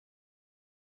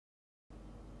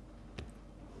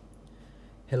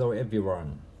Hello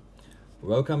everyone.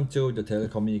 Welcome to the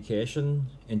Telecommunication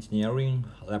Engineering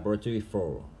Laboratory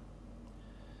 4.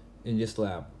 In this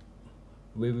lab,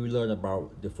 we will learn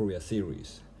about the Fourier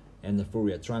series and the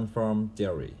Fourier transform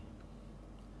theory.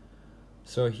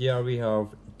 So here we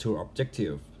have two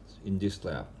objectives in this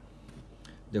lab.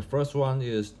 The first one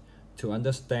is to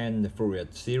understand the Fourier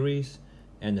series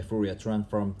and the Fourier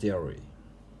transform theory.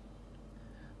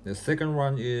 The second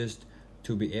one is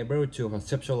to be able to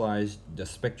conceptualize the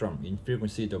spectrum in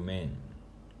frequency domain.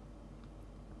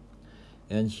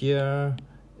 And here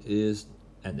is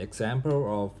an example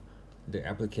of the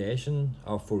application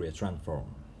of Fourier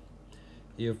transform.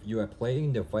 If you are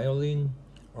playing the violin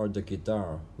or the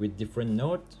guitar with different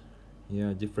notes,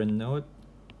 you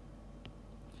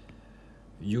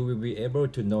will be able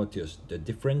to notice the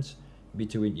difference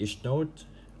between each note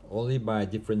only by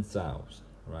different sounds,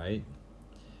 right?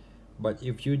 But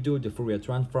if you do the Fourier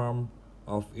transform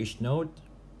of each note,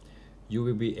 you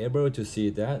will be able to see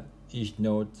that each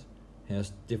note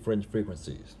has different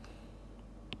frequencies.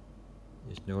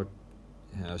 Each note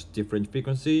has different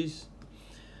frequencies.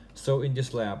 So in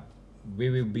this lab, we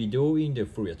will be doing the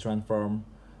Fourier transform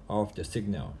of the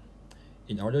signal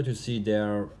in order to see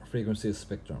their frequency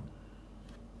spectrum.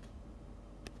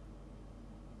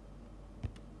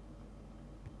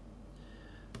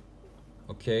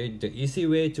 Okay, the easy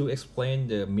way to explain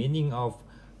the meaning of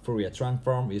Fourier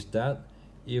transform is that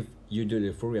if you do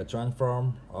the Fourier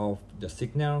transform of the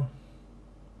signal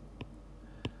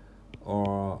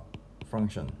or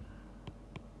function,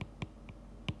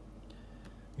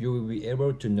 you will be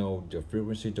able to know the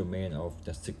frequency domain of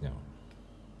the signal.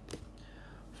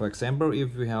 For example,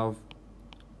 if we have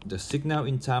the signal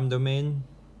in time domain,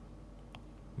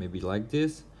 maybe like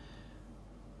this,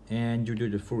 and you do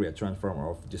the Fourier transform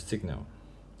of the signal,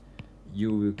 you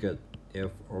will get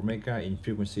f omega in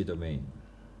frequency domain,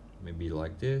 maybe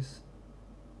like this.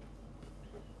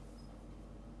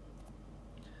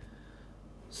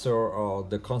 So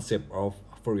the concept of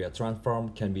Fourier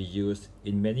transform can be used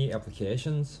in many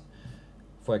applications.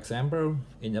 For example,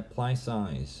 in applied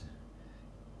science,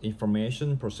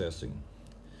 information processing,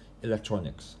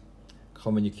 electronics,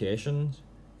 communications,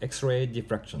 X-ray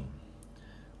diffraction,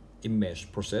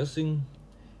 image processing,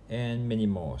 and many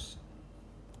more.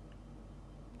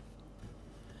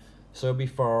 So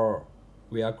before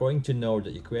we are going to know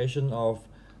the equation of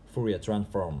Fourier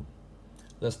transform,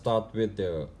 let's start with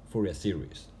the Fourier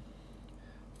series.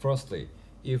 Firstly,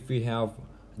 if we have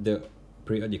the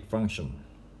periodic function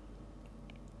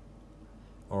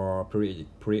or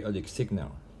periodic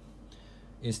signal,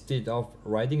 instead of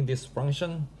writing this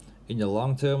function in the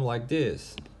long term like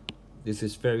this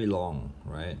is very long,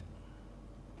 right?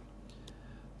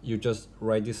 You just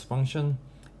write this function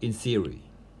in series.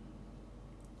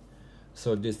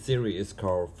 So this series is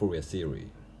called Fourier series,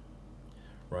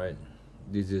 right?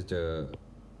 This is the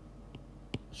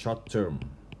short term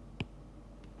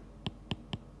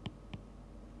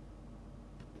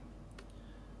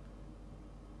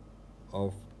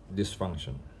of this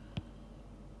function.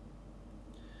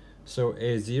 So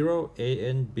A0,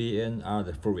 AN, BN are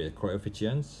the Fourier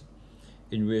coefficients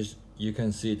in which you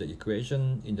can see the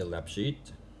equation in the lab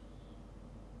sheet.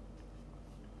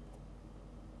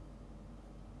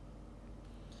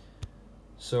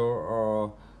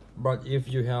 So, but if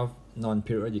you have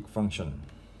non-periodic function,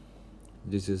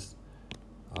 this is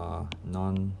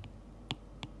non-periodic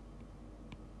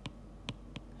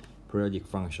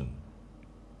function.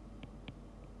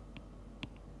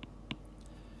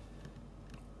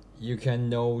 You can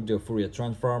know the Fourier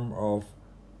transform of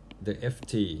the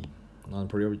ft,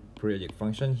 non-periodic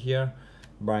function here,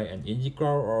 by an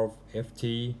integral of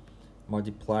ft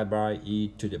multiplied by e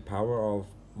to the power of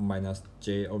minus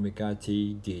j omega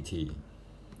t dt.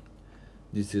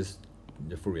 This is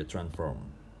the Fourier transform.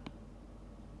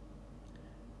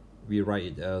 We write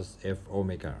it as f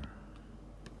omega.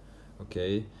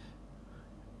 Okay,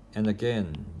 and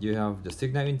again you have the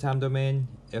signal in time domain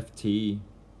ft.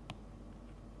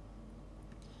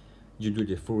 You do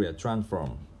the Fourier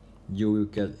transform, you will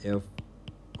get f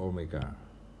omega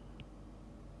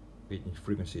in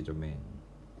frequency domain.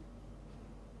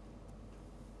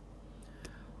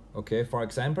 Okay, for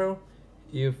example,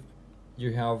 if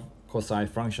you have cosine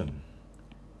function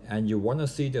and you want to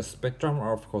see the spectrum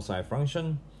of cosine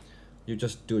function, you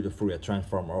just do the Fourier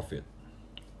transform of it.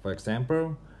 For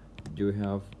example, you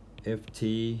have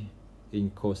ft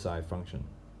in cosine function.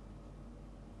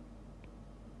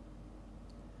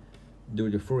 Do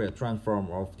the Fourier transform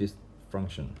of this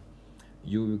function,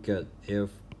 you will get f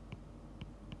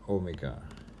omega.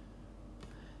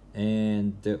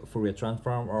 And the Fourier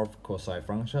transform of cosine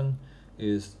function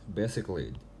is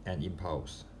basically an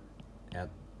impulse at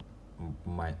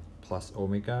plus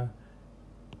omega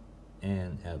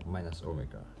and at minus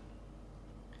omega.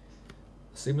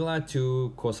 Similar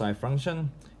to cosine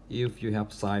function, if you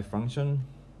have sine function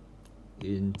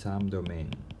in time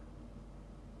domain,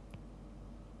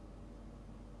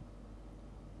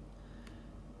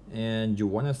 and you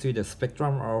want to see the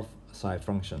spectrum of sine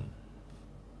function,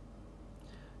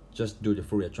 just do the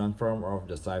Fourier transform of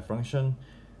the sine function.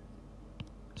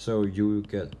 So you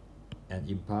get an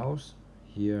impulse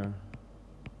here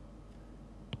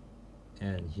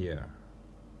and here.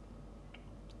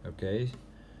 Okay.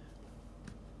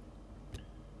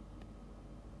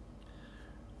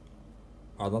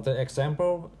 Another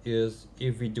example is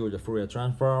if we do the Fourier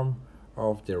transform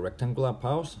of the rectangular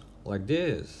pulse like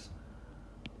this.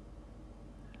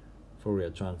 Fourier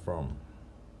transform.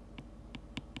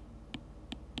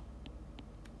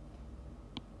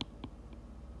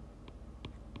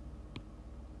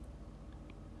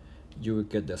 You will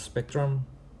get the spectrum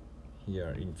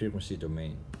here in frequency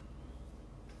domain.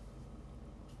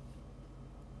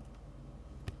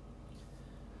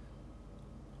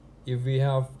 If we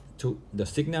have the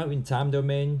signal in time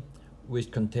domain, which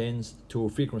contains two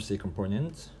frequency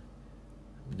components,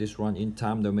 this one in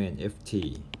time domain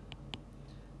ft,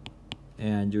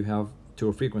 and you have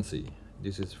two frequency.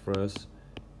 This is first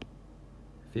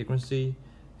frequency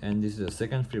and this is the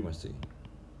second frequency,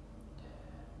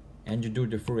 and you do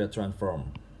the Fourier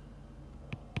transform.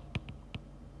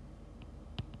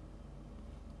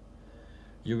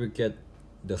 You will get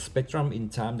the spectrum in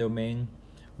time domain,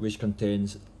 which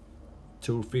contains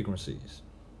two frequencies.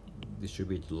 This should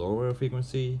be the lower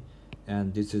frequency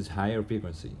and this is higher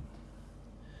frequency.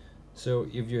 So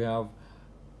if you have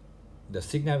the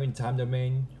signal in time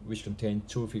domain which contains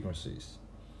two frequencies,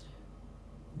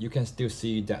 you can still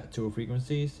see that two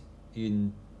frequencies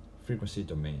in frequency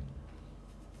domain.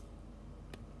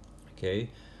 Okay,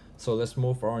 so let's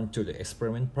move on to the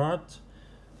experiment part.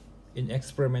 In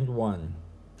experiment 1,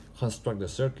 construct the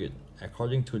circuit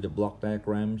according to the block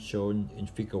diagram shown in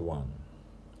figure 1.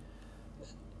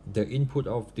 The input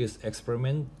of this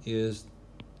experiment is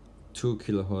 2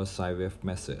 kHz sine wave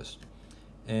message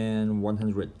and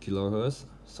 100 kHz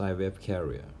sine wave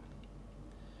carrier.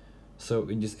 So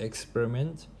in this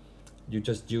experiment, you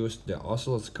just use the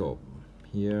oscilloscope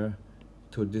here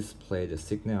to display the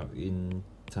signal in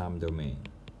time domain,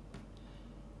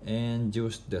 and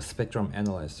use the spectrum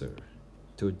analyzer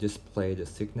to display the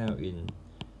signal in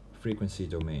frequency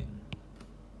domain.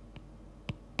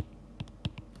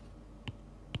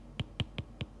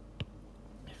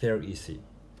 Very easy,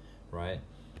 right?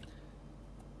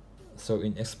 So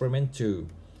in experiment 2,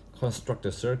 construct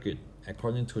the circuit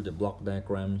according to the block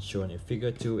diagram shown in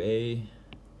figure 2a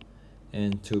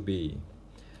and 2b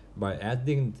by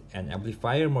adding an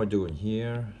amplifier module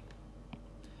here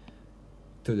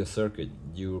to the circuit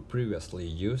you previously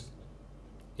used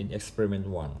in experiment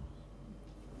 1,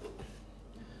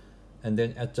 and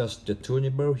then adjust the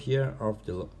tunable here of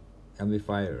the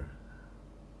amplifier.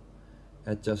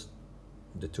 Adjust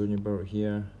the tunable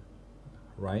here,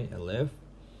 right and left,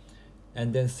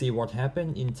 and then see what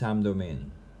happened in time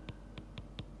domain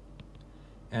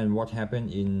and what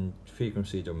happened in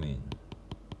frequency domain.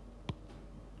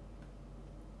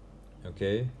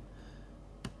 Okay,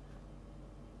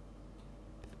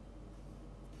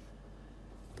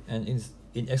 and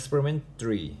in experiment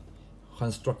 3,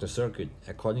 construct a circuit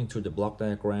according to the block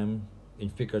diagram in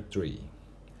figure 3.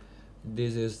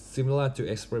 This is similar to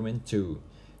experiment 2,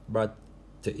 but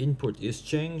the input is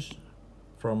changed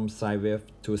from sine wave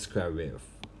to square wave.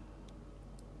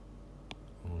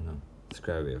 Oh no,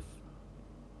 square wave.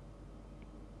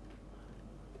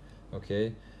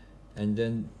 Okay, and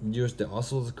then use the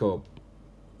oscilloscope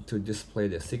to display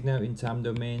the signal in time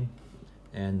domain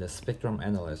and the spectrum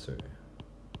analyzer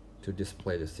to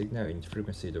display the signal in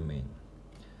frequency domain.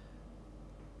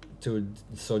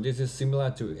 So this is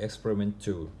similar to experiment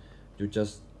 2. You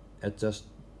just adjust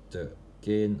the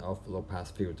gain of low pass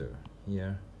filter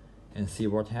here and see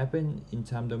what happened in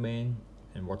time domain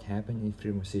and what happened in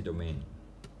frequency domain.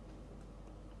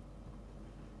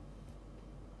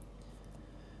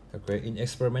 Okay, in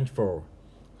experiment 4,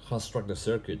 construct the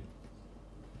circuit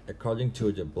according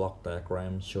to the block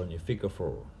diagram shown in figure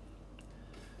 4.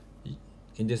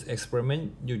 In this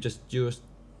experiment, you just use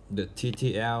the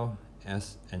TTL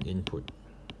as an input.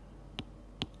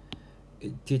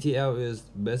 TTL is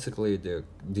basically the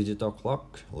digital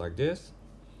clock like this.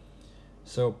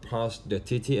 So pass the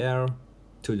TTL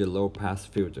to the low pass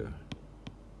filter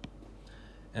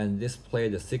and display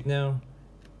the signal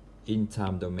in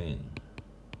time domain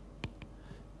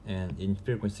and in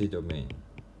frequency domain.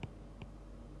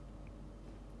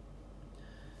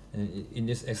 And in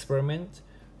this experiment,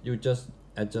 you just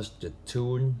adjust the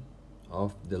tune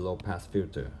of the low pass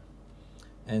filter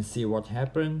and see what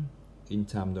happened in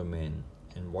time domain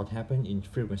and what happened in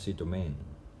frequency domain.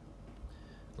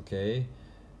 Okay,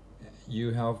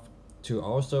 you have to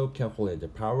also calculate the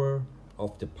power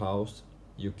of the pulse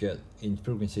you get in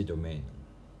frequency domain.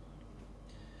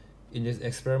 In this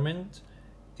experiment,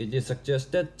 it is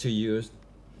suggested to use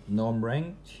norm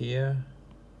rank here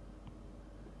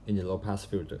in the low pass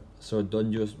filter, so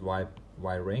don't use wide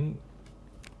range.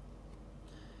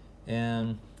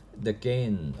 And the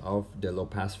gain of the low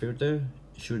pass filter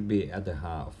should be at the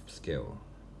half scale,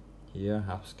 here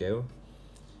half scale.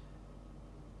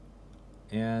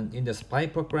 And in the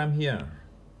spike program here,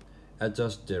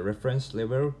 adjust the reference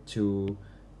level to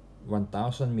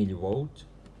 1000 millivolt.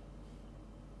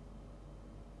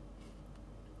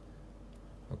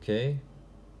 Okay,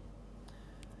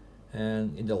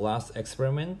 and in the last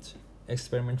experiment,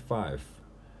 experiment 5,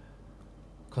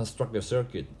 construct the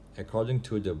circuit according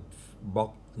to the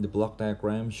block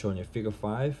diagram shown in figure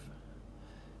 5.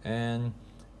 And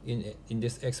in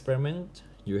this experiment,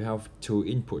 you have two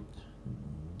input.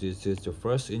 This is the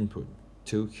first input,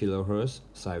 2 kilohertz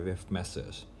sine wave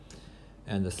message,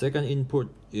 and the second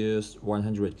input is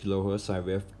 100 kilohertz sine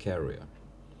wave carrier.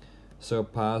 So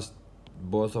pass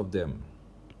both of them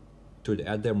to the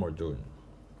adder module,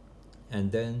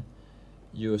 and then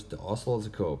use the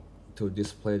oscilloscope to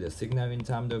display the signal in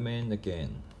time domain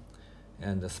again,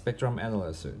 and the spectrum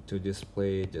analyzer to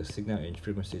display the signal in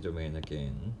frequency domain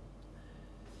again.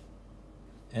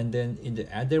 And then in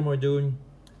the adder module,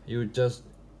 you just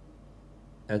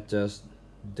adjust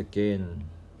the gain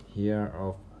here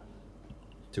of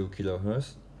 2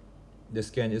 kilohertz. This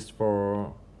gain is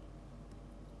for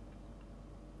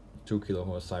 2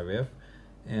 kilohertz sine wave,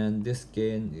 and this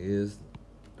gain is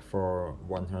for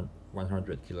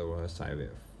 100 kilohertz sine wave.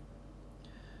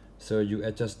 So you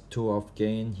adjust 2 of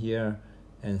gain here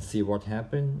and see what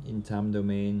happened in time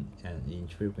domain and in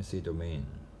frequency domain,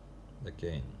 the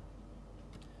gain.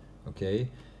 Okay,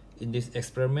 in this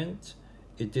experiment,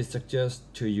 it is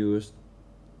suggested to use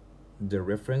the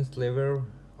reference level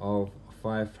of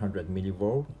 500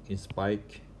 millivolt in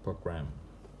spike program.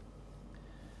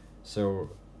 So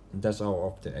that's all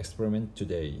of the experiment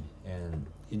today, and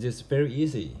it is very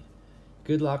easy.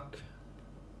 Good luck.